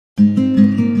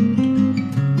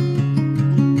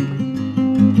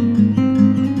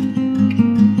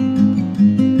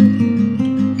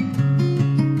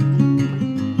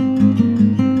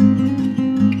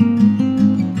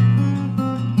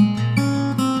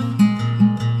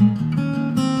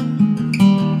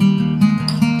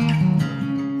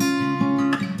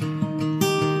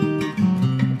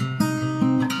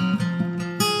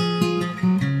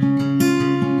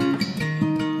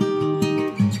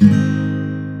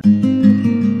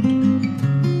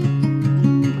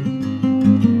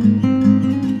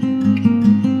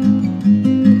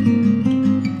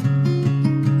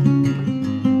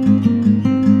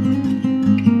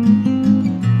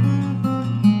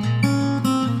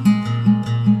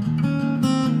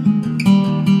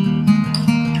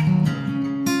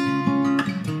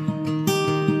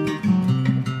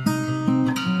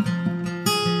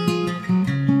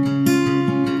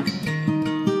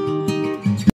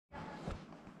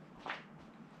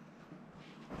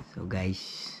So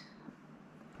guys,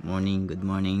 good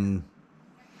morning.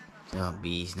 So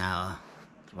bis na ako.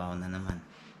 Trabaho na naman.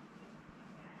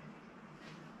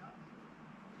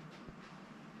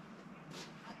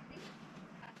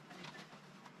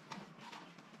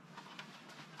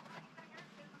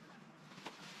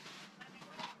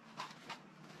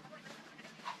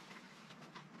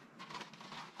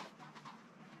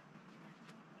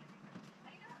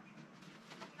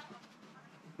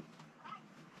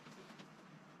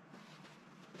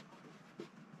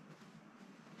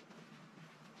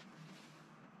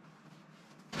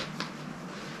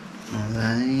 All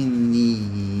I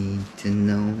need to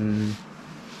know.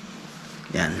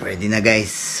 Yan, ready na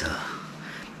guys. So,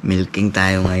 milking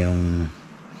tayo ngayong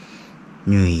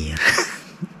New Year.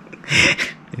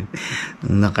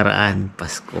 Nung nakaraan,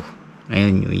 Pasko.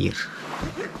 Ngayon New Year.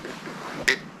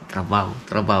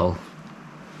 Trabaho.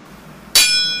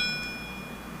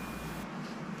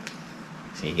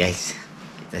 Sige guys,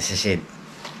 kita sa shed.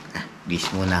 Bis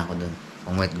muna ako dun.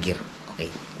 Pang wet gear. Okay,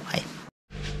 bye.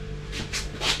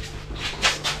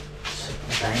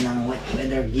 Tayo ng wet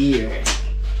weather gear.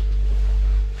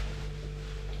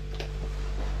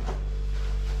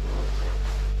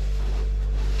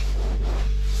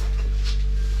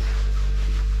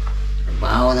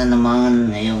 Trabaho na naman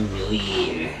ngayong New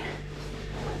Year.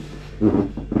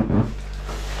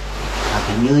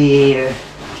 Happy New Year.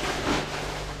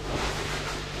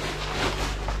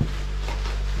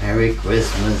 Merry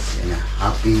Christmas and a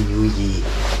Happy New Year.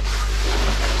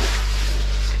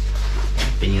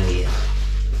 Happy New Year.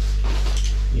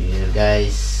 New Year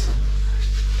guys.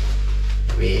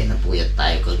 Gabi, napuyat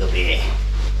tayo kagabi.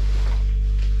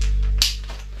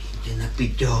 Hindi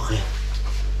nagpidyoke.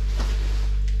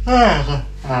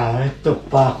 Ito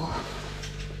pa ako.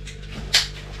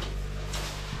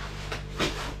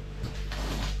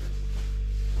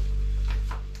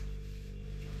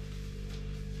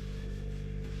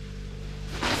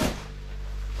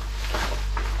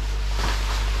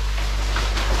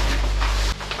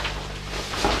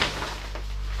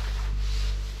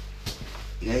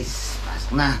 Guys,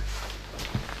 pasok na.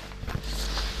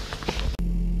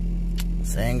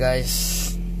 So yun guys,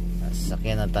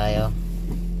 sasakyan na tayo.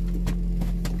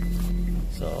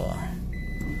 So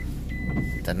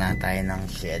ito na tayo ng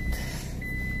shed.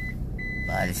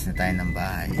 Paalis na tayo ng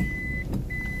bahay.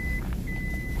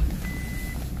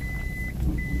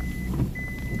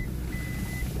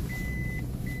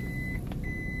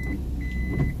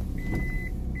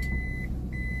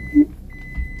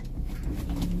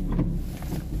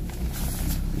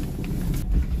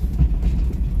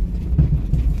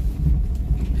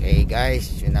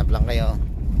 Guys, tune up lang kayo.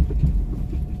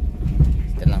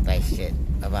 Ito lang tayo shed.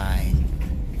 Bye bye.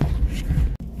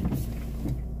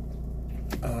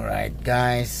 Alright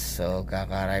guys, so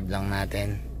kaka-arrive lang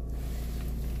natin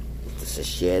ito sa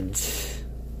shed.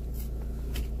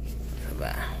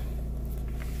 Diba?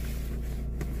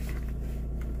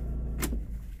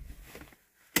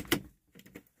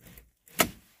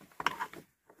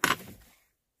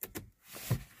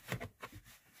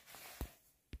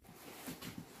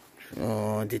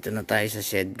 So, dito na tayo sa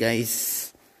shed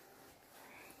guys.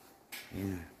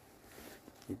 Yun.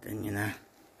 Dito nyo na.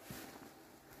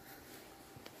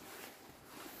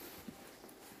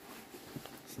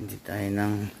 Hindi tayo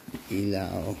ng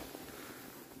ilaw.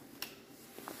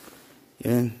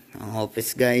 Yun. Ang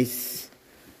office guys.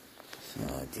 So,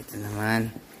 dito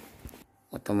naman.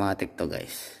 Automatic to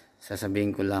guys.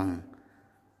 Sasabihin ko lang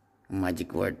ang magic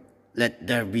word. Let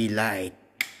there be light.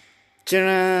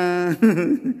 Tcharam!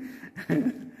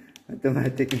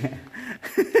 Automatic nga.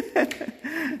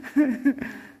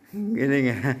 Galing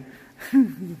nga.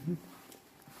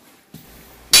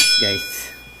 Guys.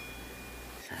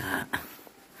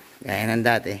 Gaya ng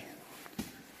dati.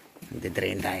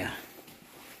 Magdidrain tayo.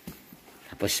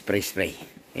 Tapos spray.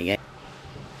 Okay guys.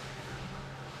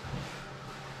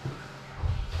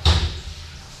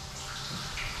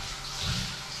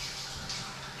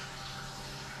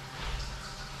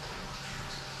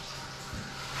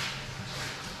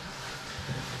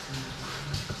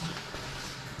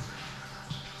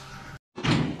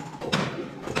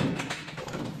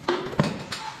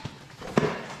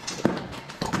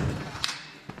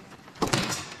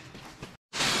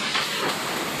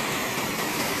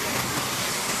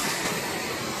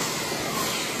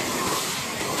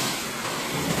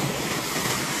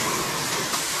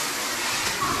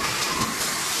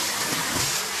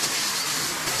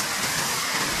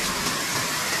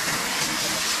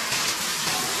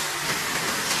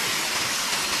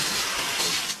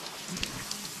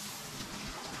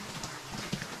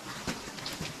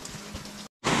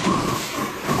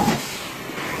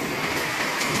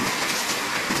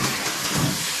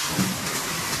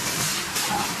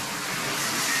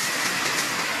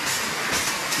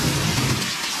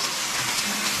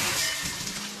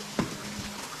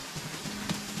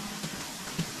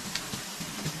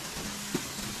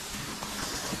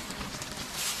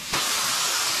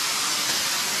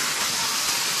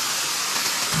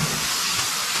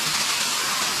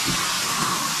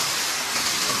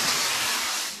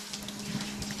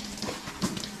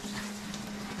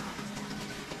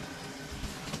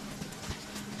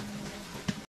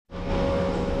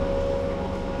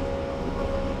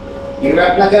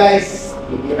 Hirap na guys.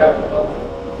 Hirap na.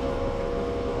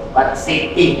 Para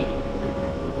safety.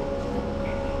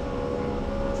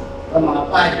 Ito mga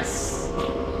pads.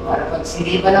 Para pag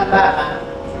sinipa ng baka,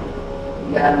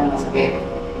 hindi ganong masakit.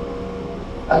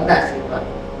 Pag nasipa.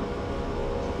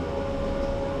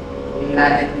 Hindi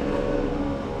natin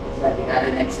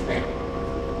expect.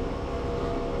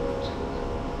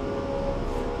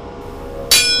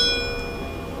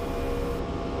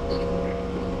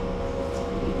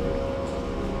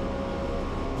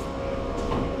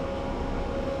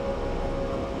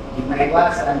 Hindi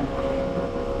maiwasan.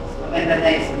 Maganda na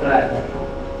yung sigurado.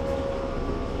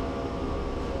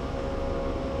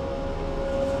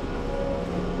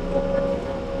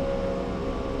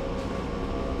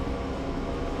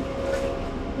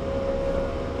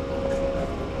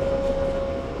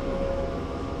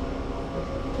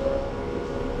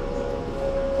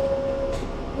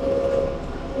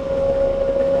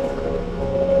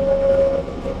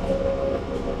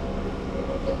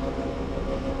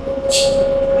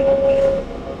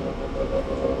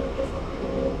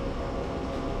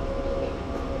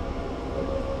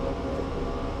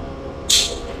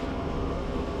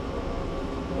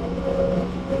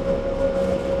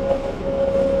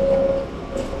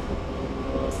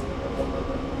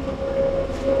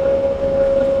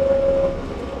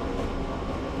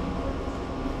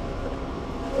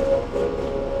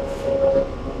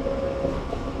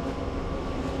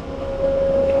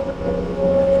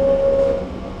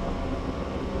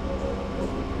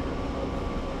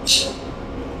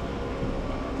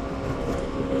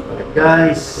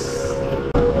 Guys,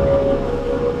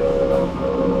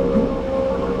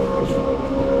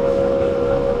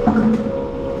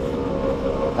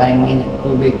 tayo mainit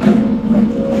tubig.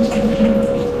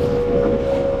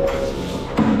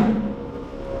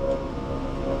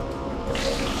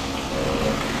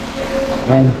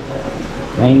 Yan,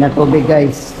 mainit na tubig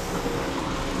guys.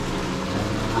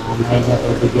 Mainit na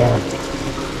tubig yan.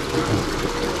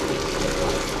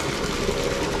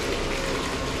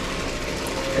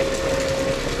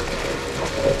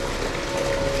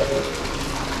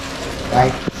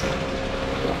 Right.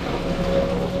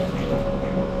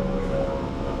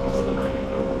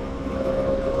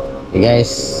 Hey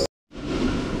guys.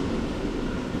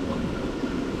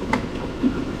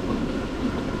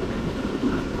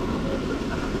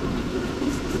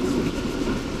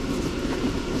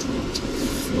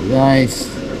 So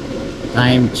guys,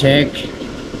 time check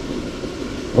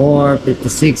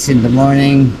 4:56 in the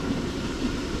morning.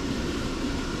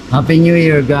 Happy New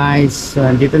Year guys. So,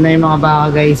 dito na yung mga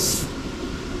baka guys.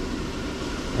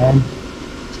 Ayan.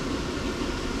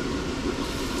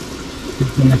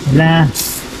 Dito na sila.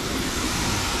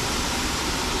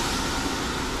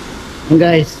 And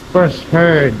guys, first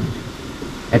herd.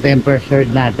 Ito yung first herd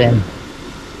natin.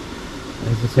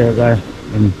 Ito si Sir Gar.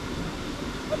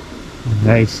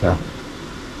 Guys, so.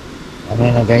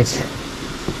 Ano na guys.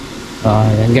 So,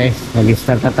 ayan guys.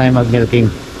 Mag-start na tayo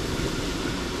mag-milking.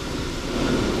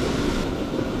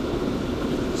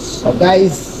 So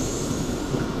guys,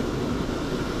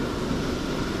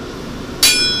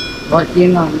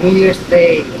 14 on New Year's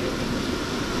Day.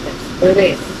 Let's do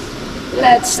this.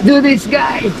 Let's do this,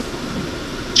 guys.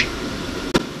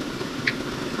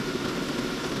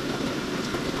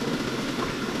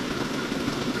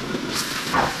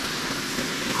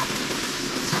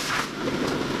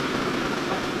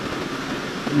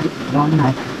 Long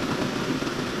night.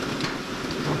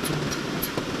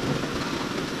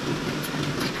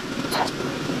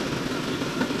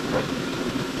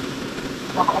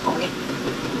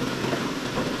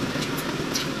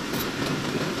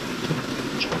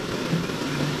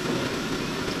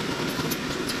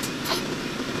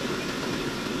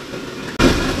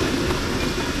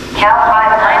 Cow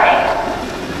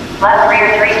 598. Left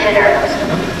rear 3 jitter.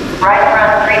 Right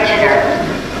front 3 jitter.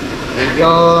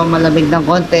 Medyo malamig ng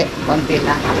konti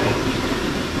lang.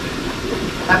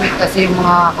 Malamig kasi yung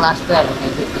mga cluster.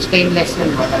 Stainless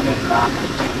yun, malamig pa.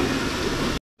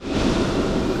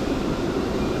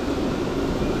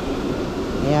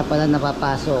 Kaya pala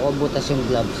napapasok o butas yung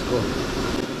gloves ko.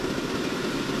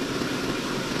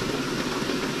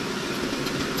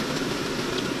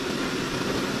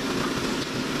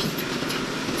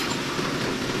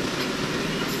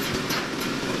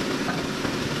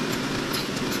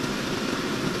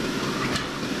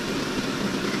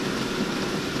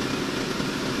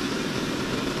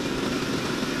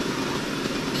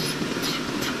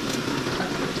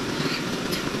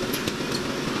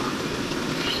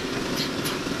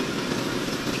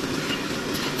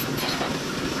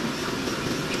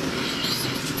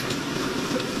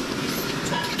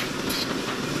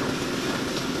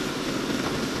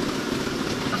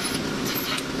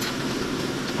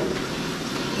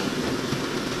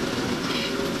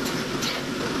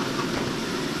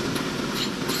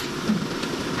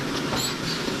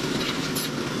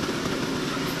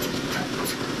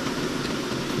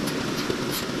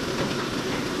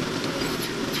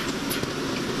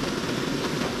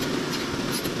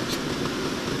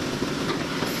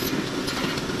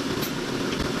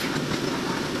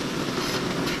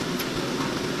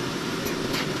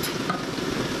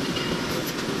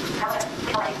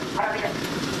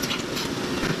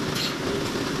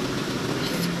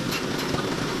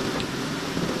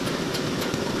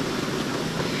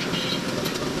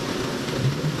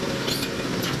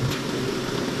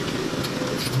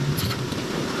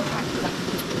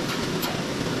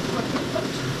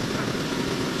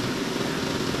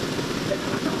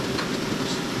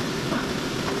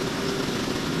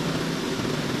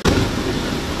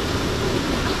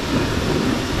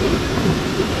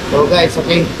 So guys,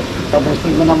 okay.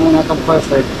 Tapusin ko na muna itong first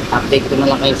word. Update ko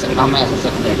na lang kayo sa mamaya sa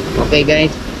second. Okay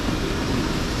guys.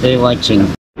 Stay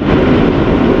watching.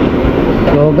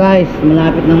 So guys,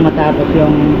 malapit nang matapos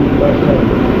yung first word.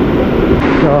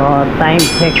 So time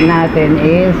check natin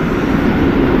is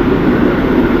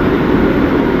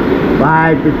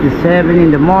 5:57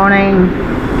 in the morning.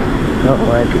 So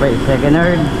ito pa yung second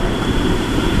word.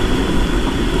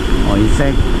 O yung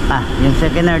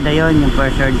second word ayun, yung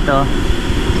first word to.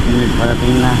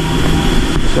 Parating na.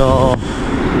 So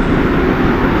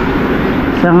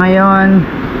sa ngayon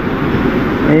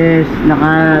is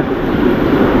naka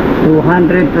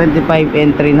 225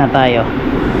 entry na tayo.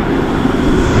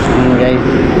 And guys,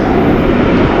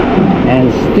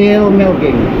 and still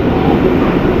milking.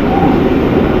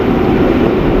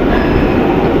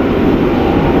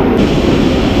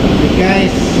 Okay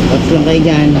guys, what's lang kayo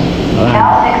dyan?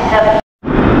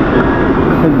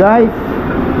 So guys,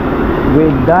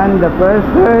 we've done the first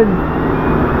herd,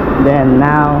 then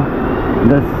now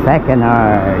the second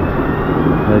herd.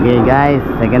 Okay guys,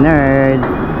 second herd.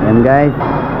 Yan guys,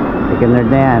 second herd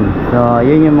na yan. So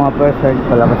yun yung mga first herd,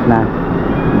 palabas na.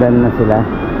 Done na sila.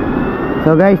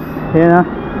 So guys, yun o,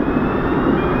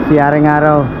 si Aring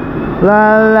Araw.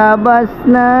 Lalabas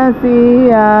na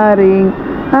si Aring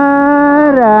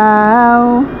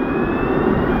Araw.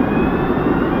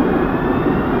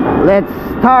 Let's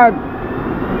start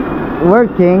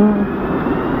working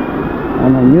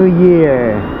on a new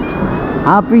year.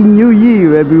 Happy New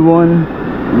Year everyone.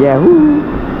 Yahoo.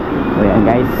 So yan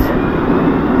guys.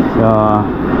 So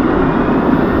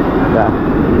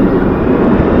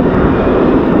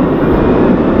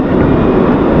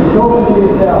go to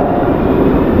yourself.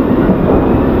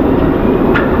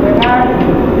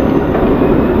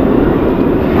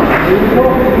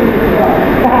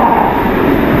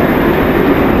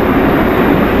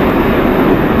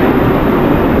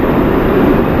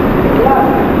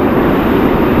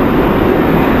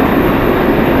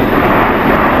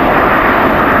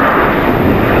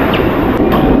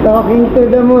 Talking to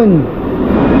the moon.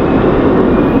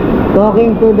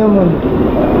 Talking to the moon.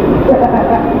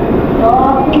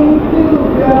 Talking to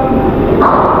the moon.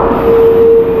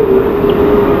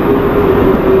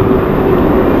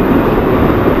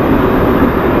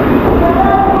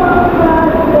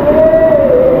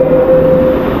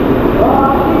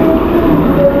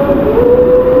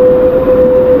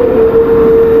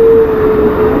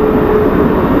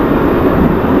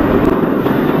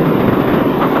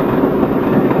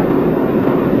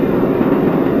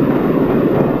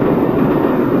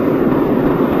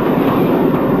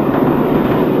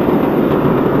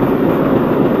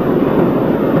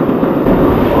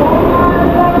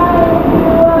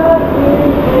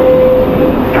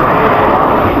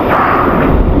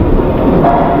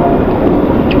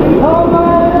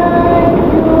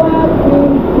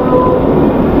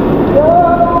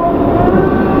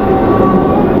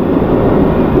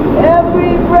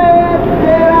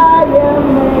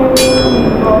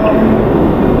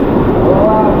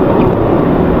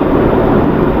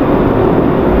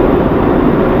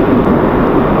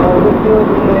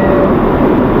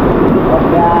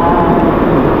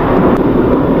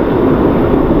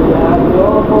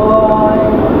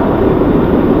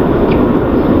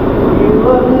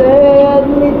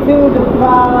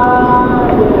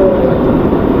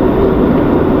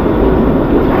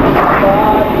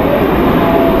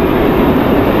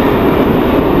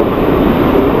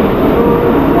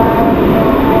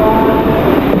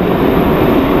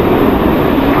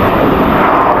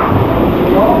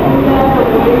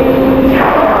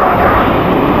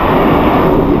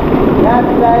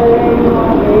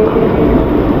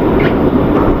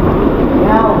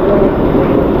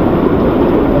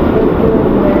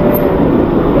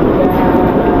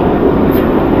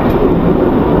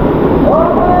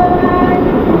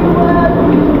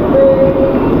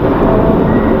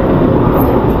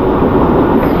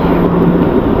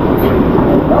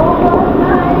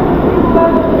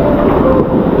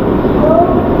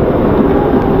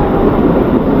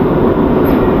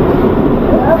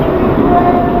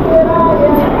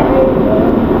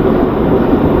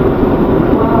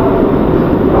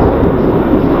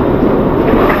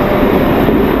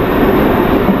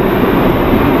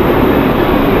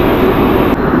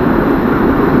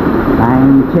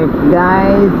 Check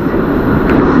guys,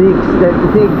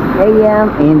 6:36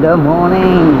 a.m. in the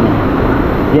morning,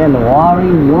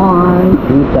 January 1,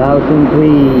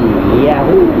 2003.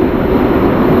 Yahoo!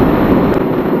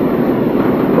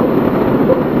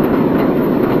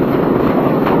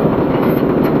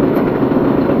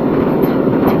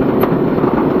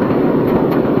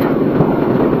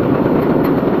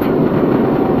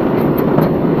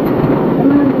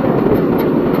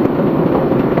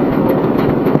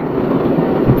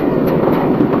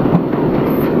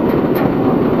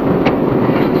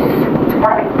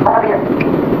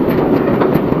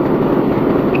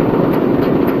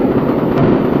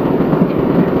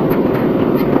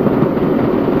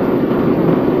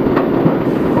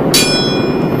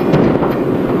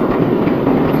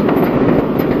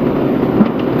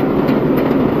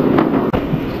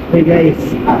 Okay guys,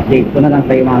 update ko na lang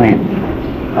kayo mamaya.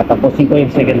 Tapusin ko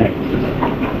yung second hand.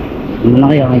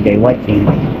 Muna kayo, enjoy watching.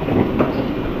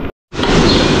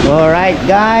 Alright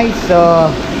guys, so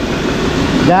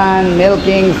done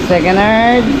milking second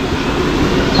herd.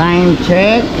 Time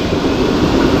check,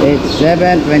 it's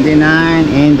 7:29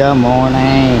 in the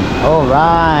morning.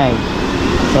 Alright,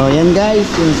 so yan guys,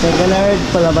 yung second herd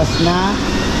palabas na.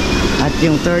 At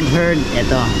yung third herd,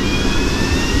 ito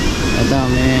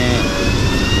may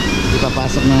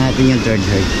ipapasok na natin yung third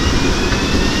herd.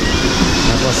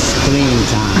 Tapos clean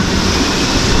time.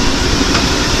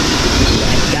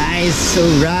 Alright guys,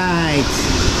 alright.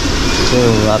 So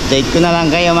update ko na lang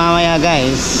kayo mamaya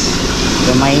guys.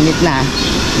 So mainit na,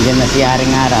 diyan na si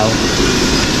Haring Araw.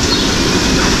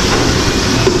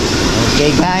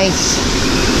 Okay guys,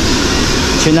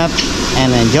 tune up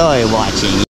and enjoy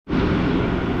watching.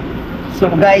 So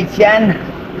guys, yan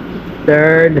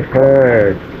third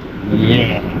herd.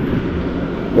 Yeah,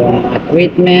 yung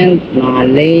equipment, mga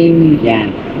lane, yan.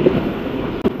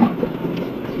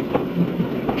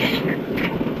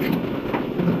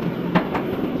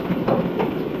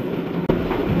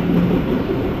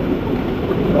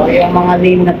 So yung mga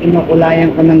lane na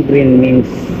kinukulayan ko ng green means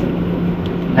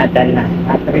nadal na,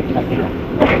 natrip na sila,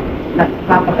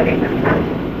 napapagaling na.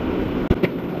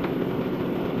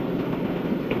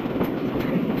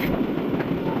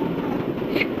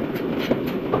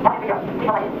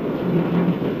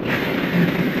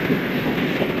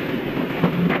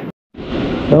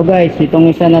 So guys,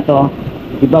 itong isa na to,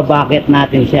 ibabakit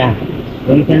natin siya.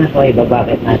 Itong isa na to,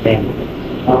 ibabakit natin.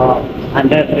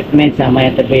 Under treatment sa may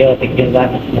antibiotic yung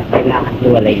gamit niya, kailangan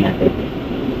hiwalay natin.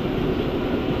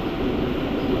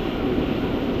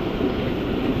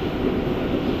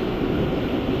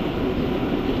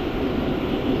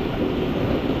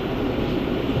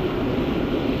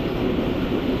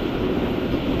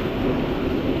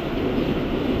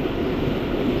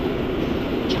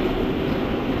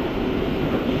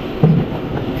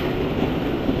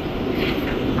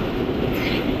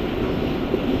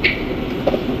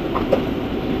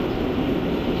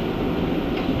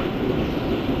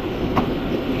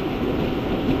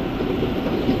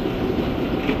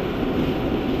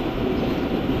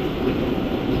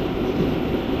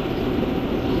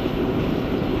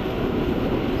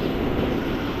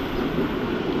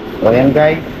 So yan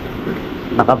guys,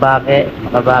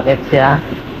 nakabakit siya.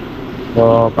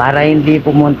 So para hindi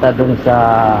pumunta dun sa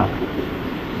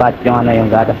bat yung yung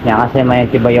gatas niya, kasi may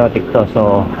antibiotic to.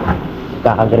 So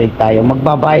kakagrade tayo,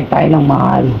 magbabayad tayo ng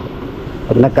mahal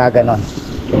pag nagkaganon.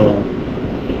 So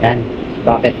yan,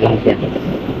 bakit lang siya.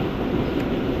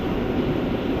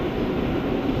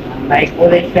 May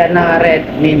kulay siya na red,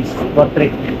 means for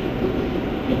treatment.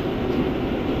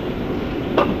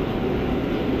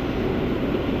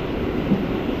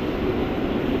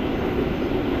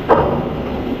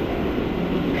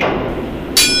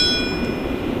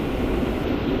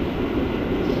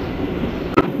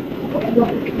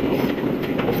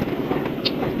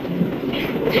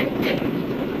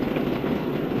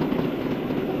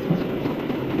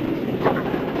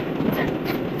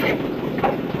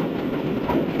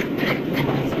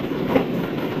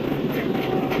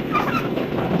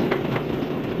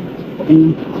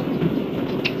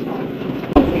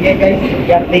 Sige guys,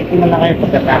 i-update ko na kayo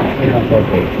pagkatapos ko ng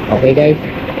survey. Okay guys,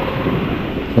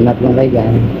 sunat lang kayo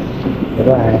dyan.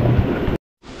 Bye.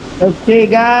 Okay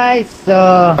guys, so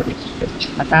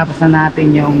natapos na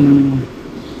natin yung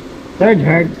third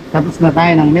herd. Tapos na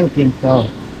tayo ng milking. So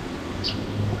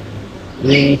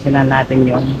linisin na natin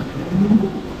yung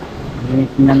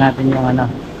ano,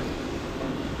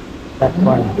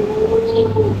 platform.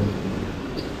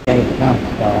 Okay, no?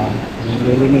 So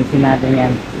lilinisin natin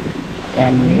yan.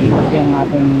 Yan, ito yung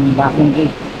ating vacuum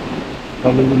gate.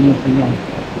 So lilinisin yan.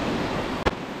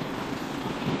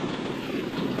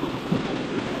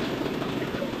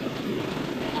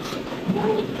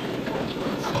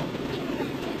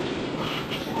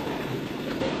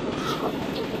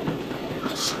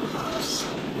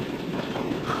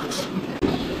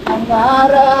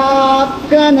 Nangarap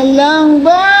ka na lang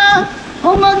ba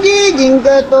o magiging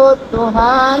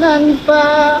katotohanan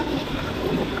pa?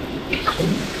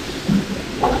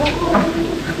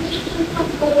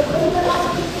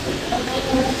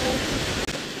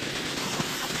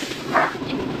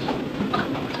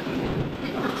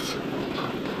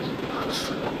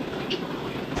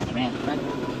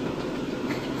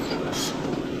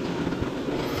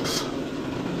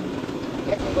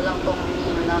 Kasi ko lang tong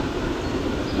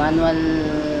manual,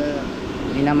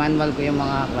 manual ko yung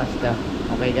mga cluster.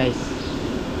 Okay guys,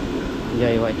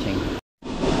 enjoy watching.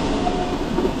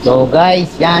 So guys,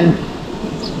 yan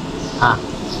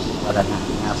Wala na,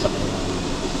 nasok na.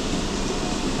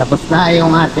 Tapos na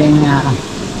yung ating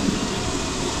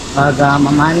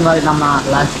pag-manual ng mga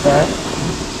cluster.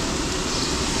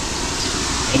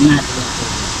 Tingnan natin.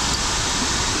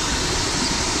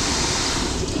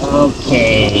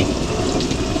 Okay.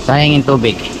 Sayang yung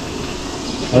tubig.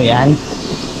 So yan.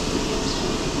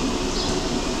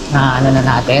 Ano na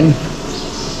natin.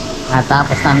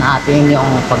 Natapos na natin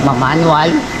yung pagmamanual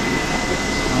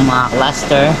ng mga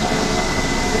cluster.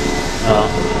 So,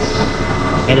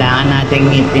 kailangan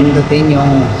natin ipindutin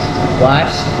yung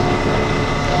wash.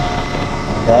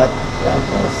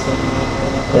 Tapos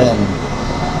yun.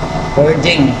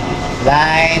 Purging.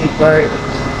 Line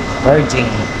purging.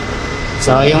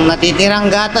 So yung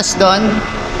natitirang gatas doon,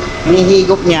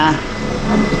 hinihigop niya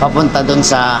papunta doon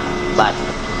sa bat.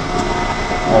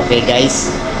 Okay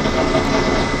guys.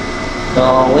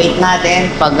 So wait natin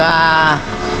pag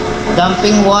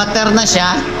dumping water na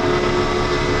siya.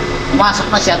 Pumasok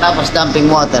na siya tapos dumping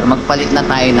water, magpalit na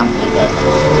tayo ng filter.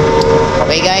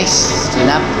 Okay guys,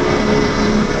 sinap.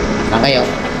 Saan kayo?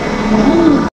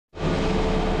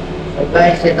 So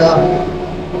guys, ito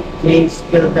change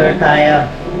filter tayo.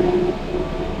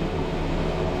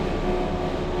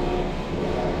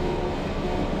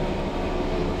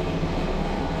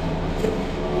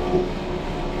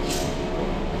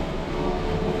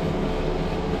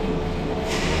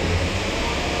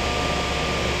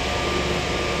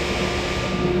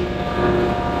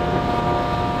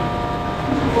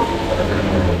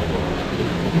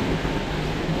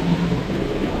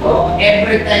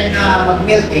 Every time na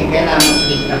mag-milking, kailangan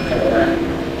mag-milk ng filter.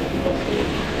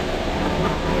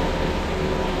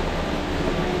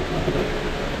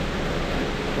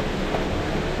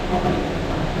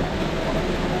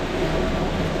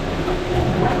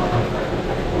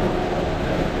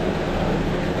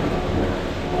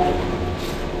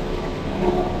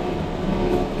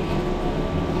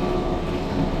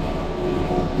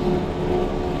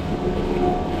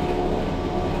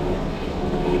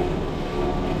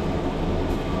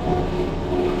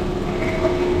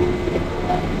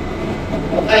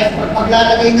 Guys, pag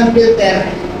maglalagay ng filter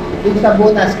dito sa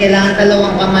butas, kailangan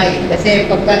dalawang kamay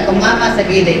kasi pagka tumama sa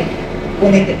gilid,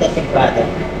 punit ito sigurado.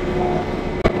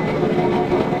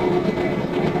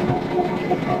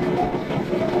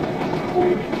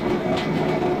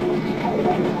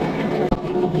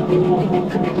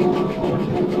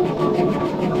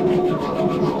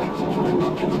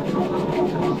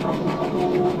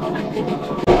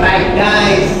 Right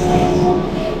guys,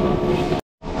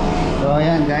 so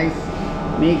ayan guys,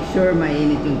 make sure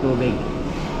mainit yung tubig.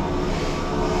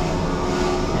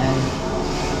 Ayan.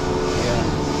 Ayan.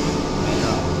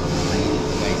 Ito. Mainit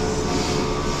ito guys.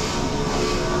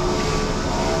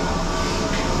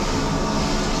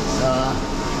 So,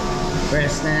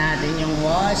 first na natin yung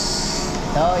wash.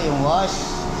 Ito, yung wash.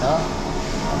 Ito.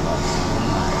 Tapos,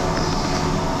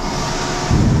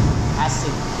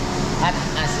 acid. Hot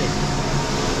acid.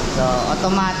 So,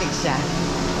 automatic siya.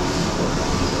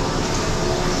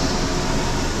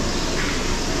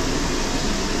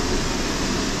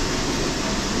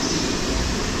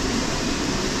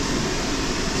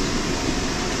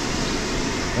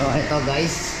 So ito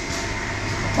guys,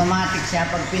 automatic siya.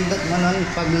 Pag pindot mo nun,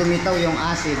 pag lumitaw yung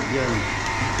acid, yun.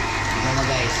 Ito mo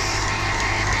guys,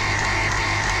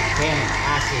 10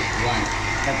 acid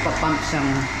 1. Nagpa-pump siyang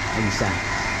isa.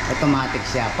 Automatic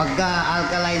siya. Pagka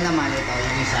alkaline naman, ito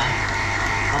yung isa,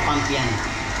 pa-pump yan.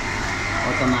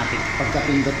 Automatic. Pagka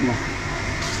pindot mo.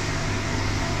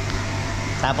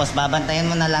 Tapos babantayan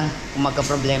mo na lang kung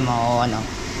magka-problema o ano.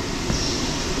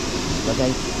 So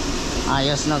guys,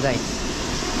 ayos na guys.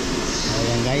 So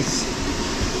ayan guys,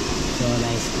 so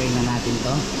na-spray na natin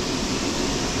to.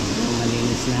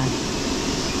 Malinis na.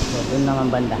 So dun naman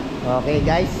banda. Okay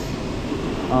guys,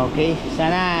 okay,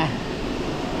 sana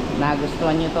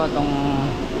nagustuhan nyo to,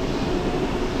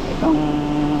 itong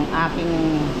aking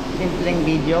simpleng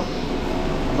video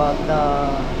about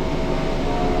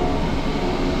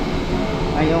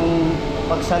ngayong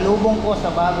pagsalubong ko sa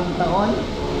bagong taon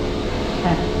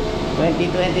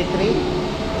 2023.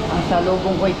 Ang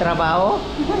salubong ko ay trabaho.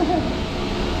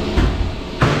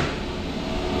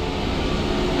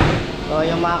 So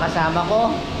yung mga kasama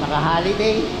ko,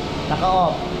 naka-holiday,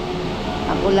 naka-off.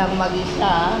 Ako lang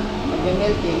mag-isa,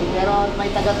 mag-milking. Pero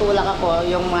may tagatulak ako,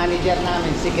 yung manager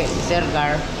namin, si Sir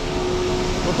Gar.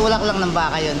 Tutulak lang ng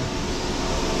baka yun.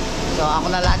 So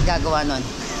ako na lahat gagawa nun.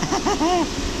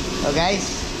 So guys,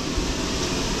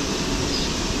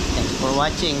 thanks for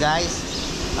watching guys.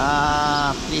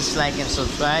 Please like and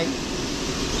subscribe.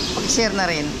 Pag-share na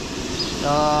rin.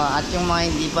 So, at yung mga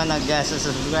hindi pa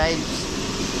nag-subscribe,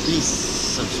 please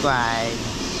subscribe.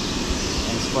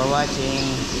 Thanks for watching.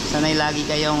 Sana'y lagi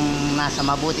kayong nasa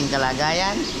mabuting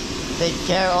kalagayan. Take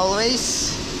care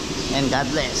always. And God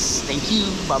bless. Thank you.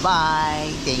 Bye-bye.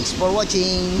 Thanks for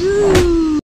watching. Woo!